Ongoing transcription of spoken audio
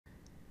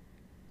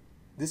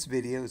This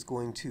video is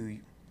going to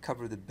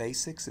cover the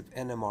basics of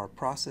NMR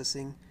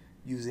processing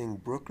using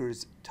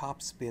Bruker's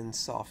Topspin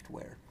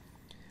software.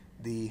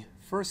 The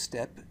first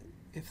step,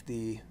 if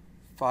the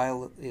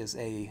file is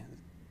a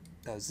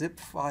zip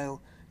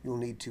file, you'll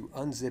need to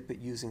unzip it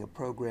using a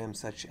program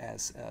such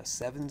as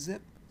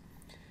 7-zip.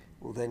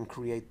 We'll then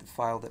create the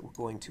file that we're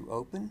going to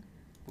open.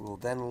 We'll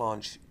then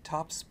launch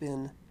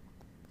Topspin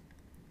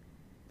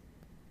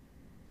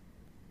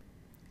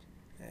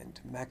and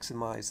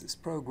maximize this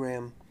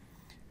program.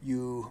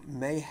 You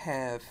may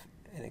have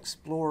an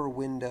Explorer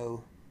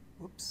window.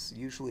 Whoops,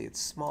 usually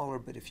it's smaller,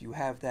 but if you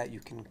have that, you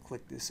can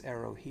click this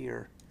arrow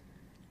here.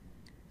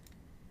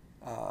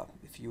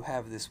 If you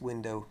have this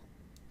window,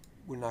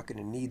 we're not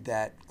going to need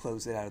that.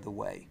 Close it out of the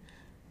way.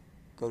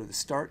 Go to the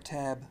Start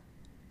tab,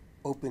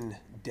 open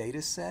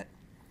Dataset.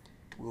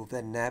 We'll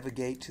then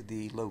navigate to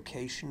the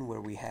location where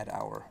we had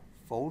our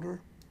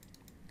folder.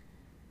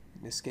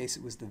 In this case,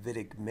 it was the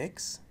Vidig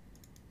mix.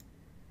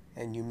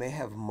 And you may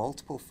have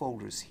multiple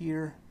folders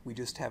here. We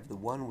just have the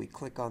one. We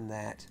click on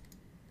that,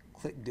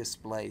 click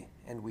Display,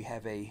 and we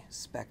have a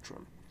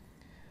spectrum.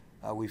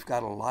 We've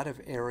got a lot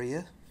of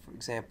area. For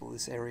example,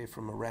 this area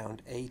from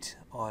around 8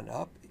 on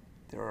up,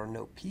 there are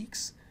no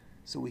peaks,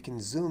 so we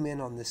can zoom in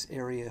on this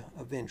area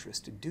of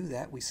interest. To do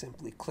that, we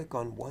simply click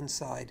on one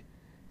side,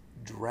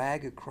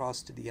 drag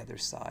across to the other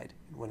side,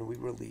 and when we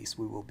release,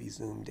 we will be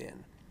zoomed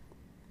in.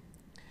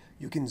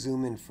 You can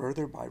zoom in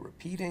further by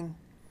repeating.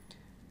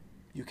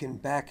 You can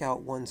back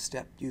out one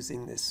step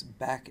using this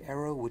back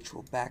arrow, which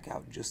will back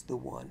out just the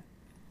one.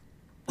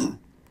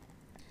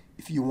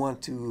 If you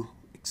want to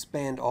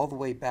expand all the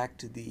way back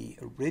to the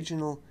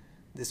original,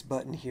 this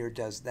button here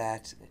does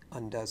that,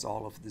 undoes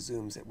all of the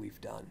zooms that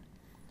we've done.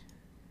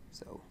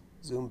 So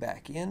zoom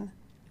back in.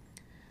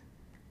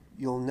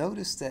 You'll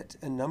notice that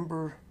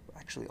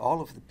actually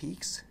all of the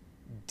peaks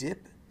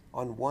dip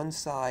on one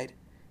side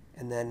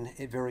and then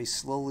it very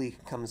slowly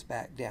comes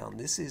back down.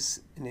 This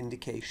is an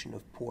indication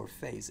of poor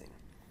phasing.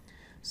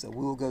 So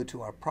we will go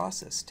to our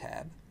Process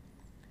tab.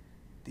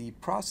 The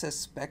Process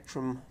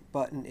Spectrum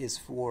button is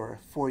for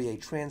Fourier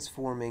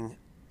transforming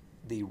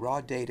the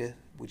raw data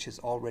which has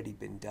already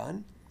been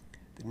done.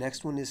 The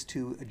next one is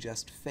to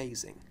adjust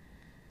phasing.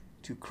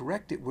 To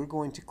correct it, we're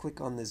going to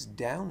click on this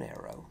down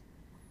arrow,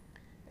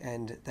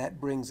 and that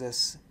brings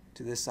us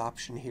to this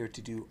option here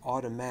to do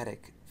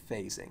automatic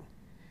phasing.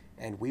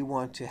 And we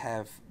want to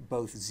have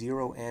both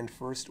 0 and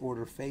first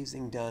order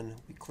phasing done.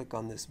 We click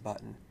on this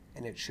button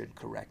and it should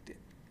correct it.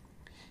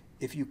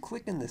 If you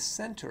click in the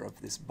center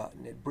of this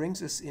button, it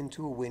brings us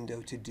into a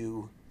window to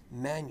do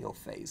manual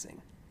phasing.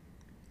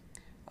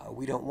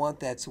 We don't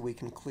want that, so we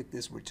can click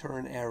this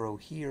return arrow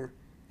here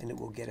and it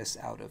will get us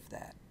out of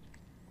that.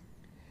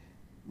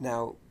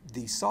 Now,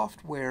 the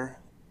software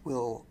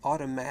will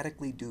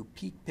automatically do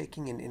peak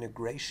picking and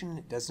integration.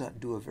 It does not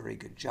do a very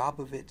good job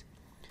of it,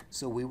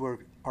 so we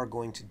are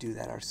going to do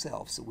that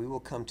ourselves. So we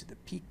will come to the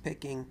peak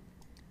picking,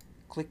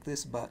 click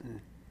this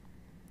button,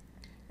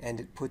 and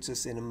it puts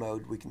us in a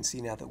mode. We can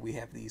see now that we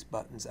have these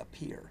buttons up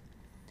here.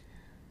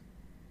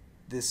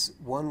 This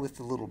one with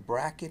the little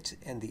bracket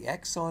and the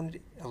X on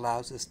it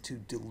allows us to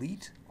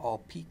delete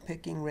all peak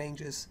picking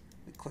ranges.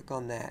 We click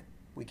on that,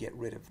 we get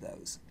rid of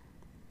those.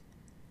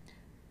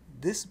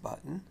 This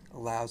button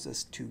allows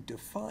us to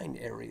define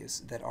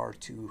areas that are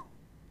to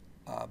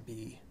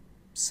be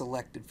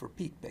selected for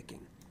peak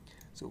picking.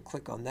 So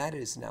click on that,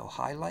 it is now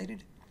highlighted.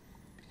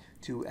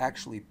 To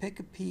actually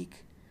pick a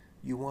peak,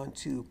 you want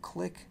to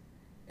click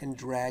and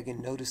drag,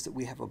 and notice that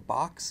we have a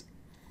box.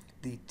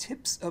 The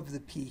tips of the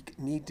peak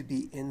need to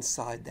be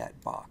inside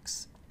that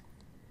box.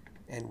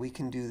 And we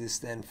can do this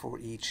then for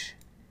each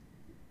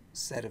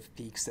set of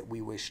peaks that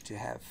we wish to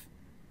have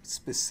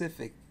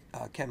specific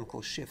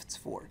chemical shifts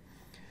for.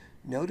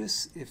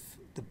 Notice if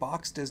the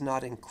box does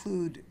not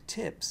include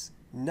tips,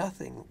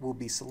 nothing will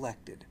be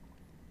selected.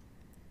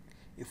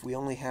 If we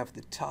only have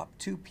the top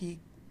 2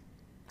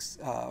 peaks,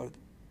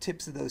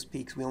 tips of those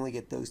peaks, we only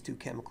get those 2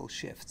 chemical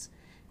shifts.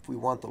 If we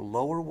want the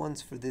lower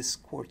ones for this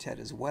quartet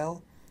as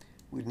well,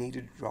 we need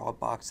to draw a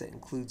box that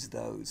includes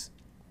those.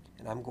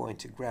 And I'm going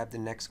to grab the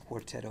next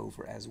quartet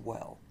over as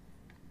well.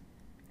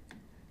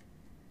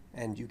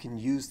 And you can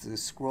use the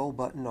scroll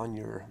button on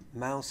your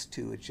mouse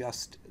to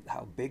adjust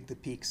how big the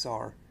peaks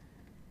are.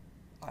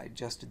 I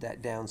adjusted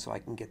that down so I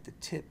can get the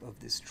tip of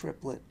this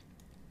triplet.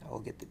 I will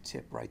get the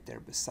tip right there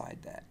beside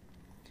that.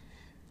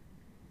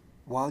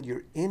 While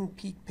you're in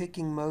peak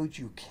picking mode,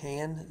 you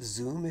can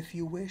zoom if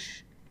you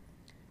wish.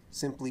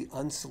 Simply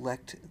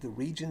unselect the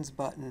Regions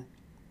button,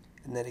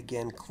 and then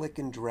again click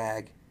and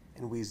drag,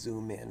 and we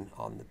zoom in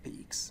on the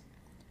peaks.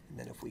 And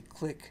then if we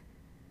click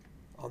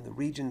on the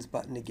Regions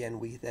button again,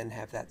 we then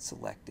have that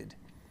selected,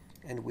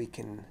 and we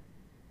can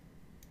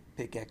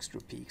pick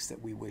extra peaks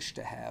that we wish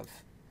to have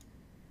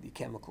the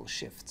chemical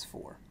shifts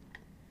for.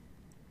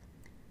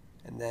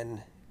 And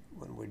then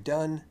when we're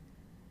done,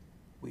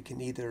 we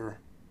can either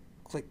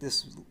click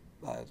this,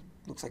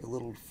 looks like a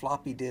little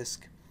floppy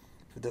disk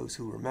for those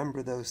who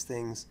remember those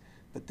things,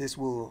 but this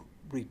will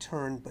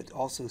return but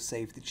also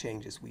save the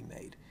changes we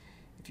made.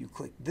 If you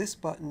click this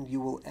button, you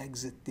will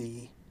exit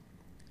the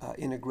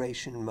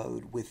integration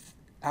mode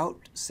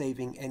without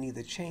saving any of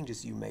the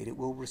changes you made. It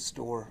will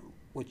restore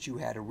what you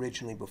had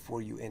originally before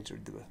you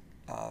entered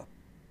the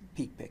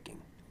peak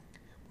picking.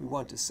 We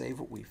want to save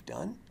what we've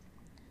done.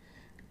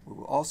 We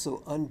will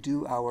also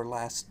undo our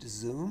last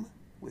zoom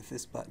with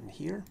this button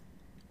here.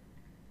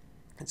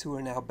 And so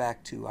we're now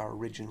back to our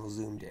original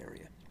zoomed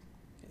area.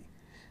 Okay.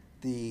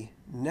 The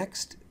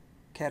next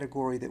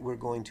category that we're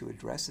going to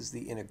address is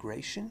the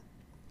integration.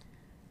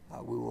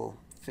 We will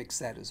fix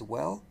that as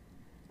well.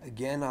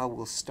 Again, I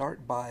will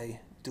start by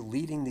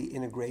deleting the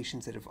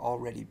integrations that have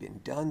already been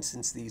done,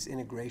 since these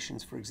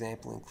integrations, for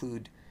example,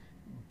 include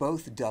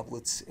both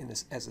doublets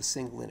as a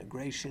single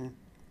integration.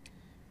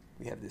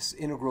 We have this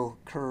integral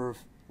curve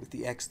with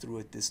the x through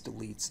it. This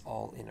deletes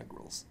all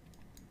integrals.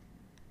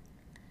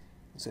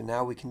 So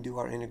now we can do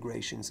our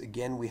integrations.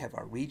 Again, we have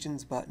our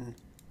regions button.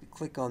 We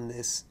click on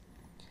this.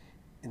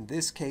 In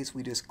this case,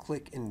 we just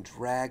click and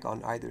drag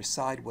on either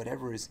side.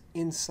 Whatever is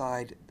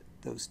inside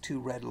those two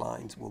red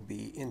lines will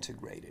be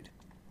integrated.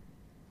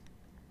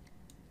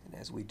 And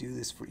as we do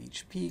this for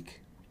each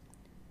peak,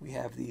 we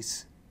have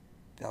these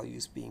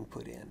values being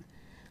put in.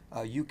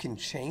 You can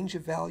change a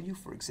value.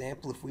 For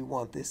example, if we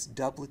want this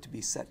doublet to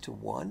be set to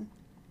 1,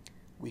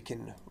 we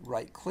can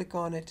right-click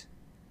on it,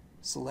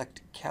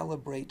 select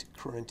Calibrate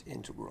Current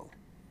Integral.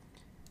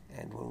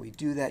 And when we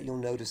do that, you'll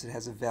notice it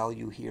has a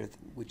value here,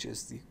 which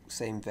is the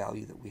same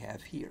value that we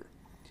have here.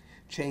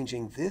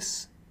 Changing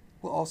this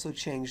will also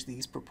change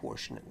these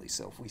proportionately.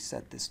 So if we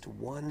set this to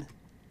 1,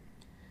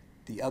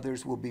 the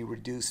others will be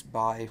reduced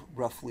by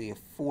roughly a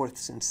fourth,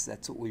 since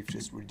that's what we've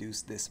just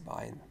reduced this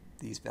by, and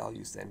these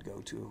values then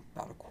go to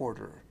about a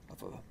quarter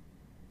of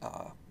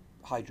a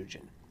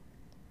hydrogen.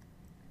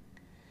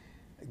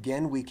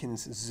 Again, we can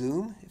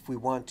zoom. If we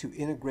want to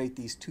integrate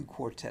these two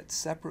quartets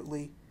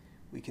separately,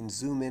 we can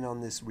zoom in on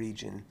this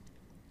region,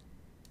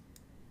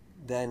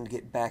 then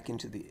get back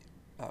into the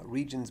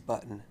regions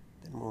button.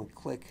 Then when we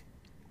click,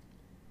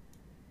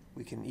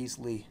 we can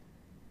easily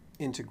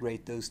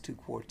integrate those two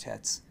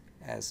quartets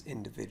as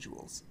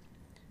individuals.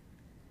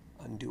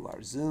 Undo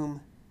our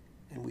zoom,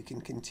 and we can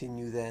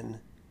continue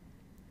then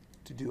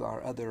to do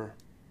our other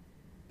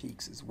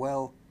peaks as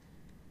well.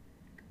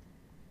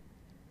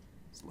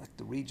 Select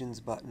the regions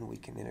button. We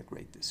can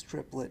integrate this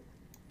triplet.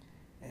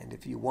 And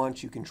if you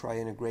want, you can try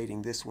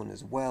integrating this one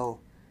as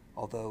well,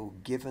 although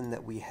given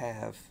that we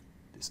have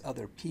this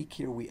other peak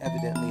here, we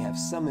evidently have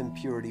some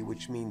impurity,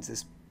 which means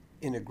this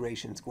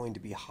integration is going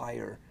to be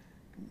higher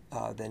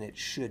than it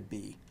should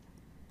be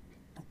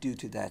due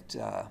to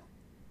that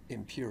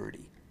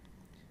impurity.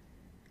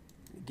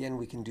 Again,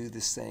 we can do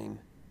the same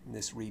in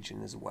this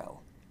region as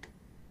well.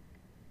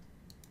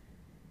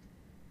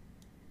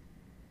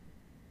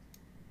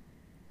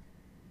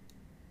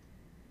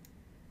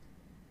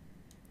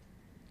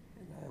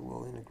 And I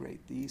will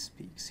integrate these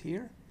peaks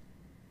here.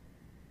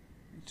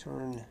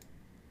 Return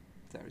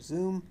with our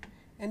zoom.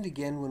 And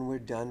again, when we're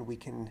done, we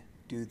can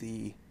do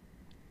the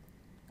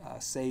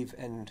save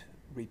and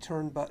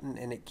return button,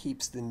 and it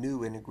keeps the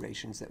new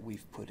integrations that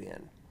we've put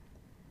in.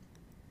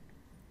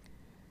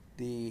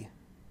 The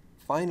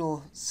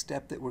final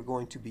step that we're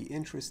going to be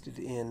interested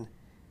in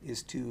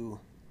is to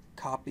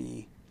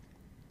copy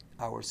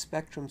our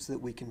spectrum so that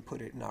we can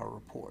put it in our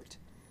report.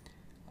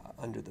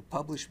 Under the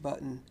Publish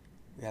button,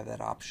 we have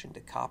that option to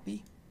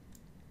copy.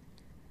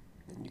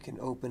 And you can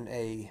open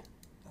a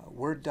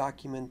Word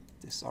document.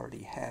 This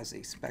already has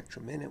a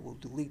spectrum in it. We'll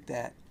delete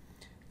that,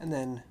 and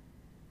then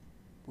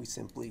we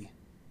simply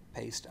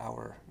paste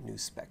our new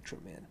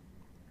spectrum in.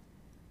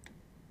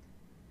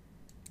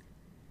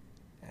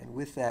 And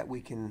with that, we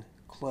can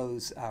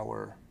close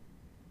our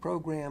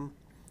program.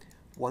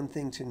 One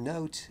thing to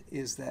note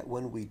is that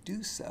when we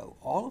do so,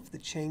 all of the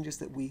changes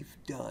that we've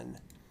done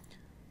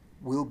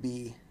will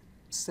be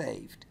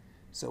saved.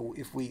 So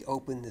if we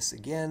open this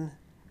again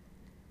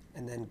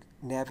and then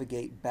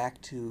navigate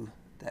back to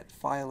that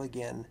file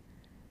again,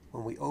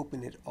 when we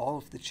open it, all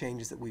of the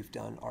changes that we've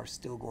done are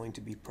still going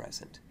to be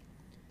present.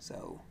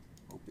 So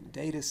open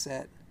data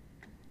set.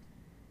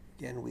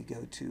 Again, we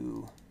go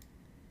to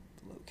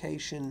the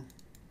location.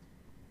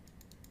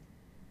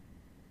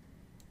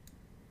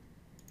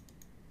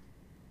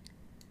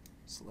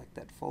 Select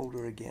that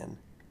folder again,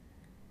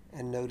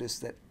 and notice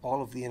that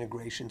all of the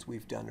integrations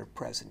we've done are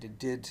present. It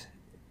did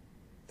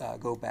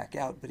go back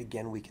out, but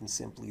again, we can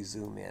simply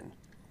zoom in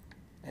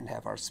and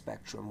have our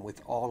spectrum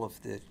with all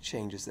of the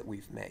changes that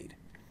we've made.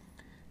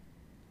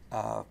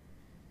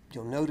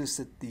 You'll notice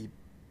that the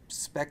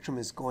spectrum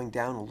is going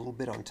down a little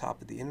bit on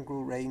top of the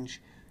integral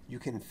range. You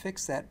can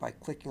fix that by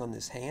clicking on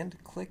this hand,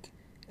 click,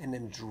 and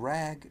then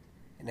drag.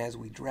 And as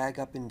we drag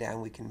up and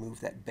down, we can move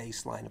that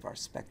baseline of our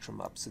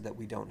spectrum up so that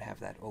we don't have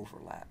that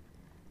overlap.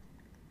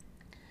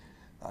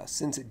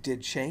 Since it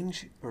did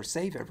change or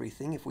save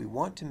everything, if we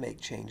want to make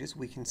changes,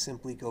 we can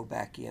simply go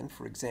back in.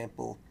 For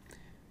example,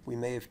 we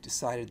may have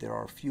decided there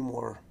are a few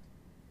more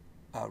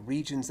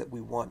regions that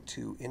we want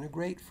to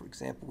integrate. For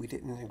example, we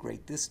didn't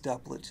integrate this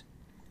doublet,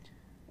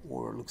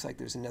 or it looks like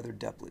there's another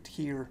doublet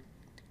here.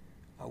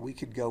 We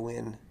could go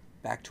in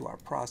back to our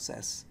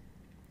process,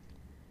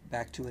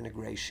 back to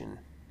integration,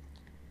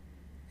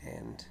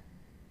 and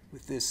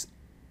with this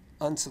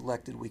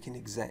unselected we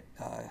can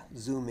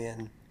zoom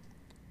in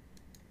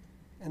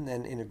and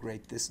then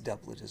integrate this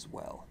doublet as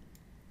well.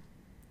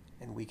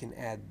 And we can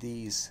add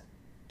these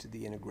to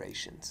the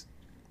integrations.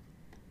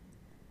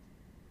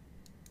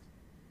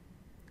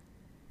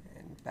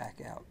 And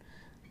back out.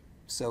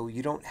 So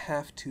you don't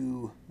have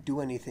to do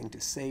anything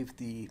to save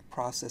the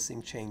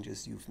processing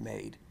changes you've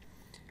made.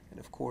 And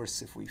of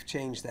course, if we've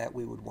changed that,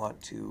 we would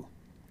want to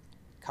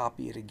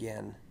copy it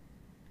again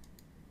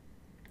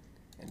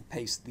and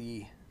paste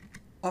the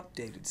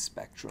updated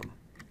spectrum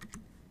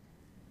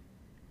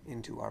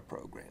into our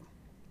program.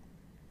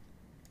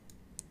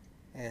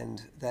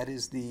 And that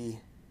is the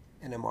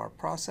NMR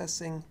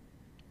processing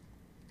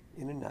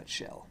in a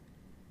nutshell.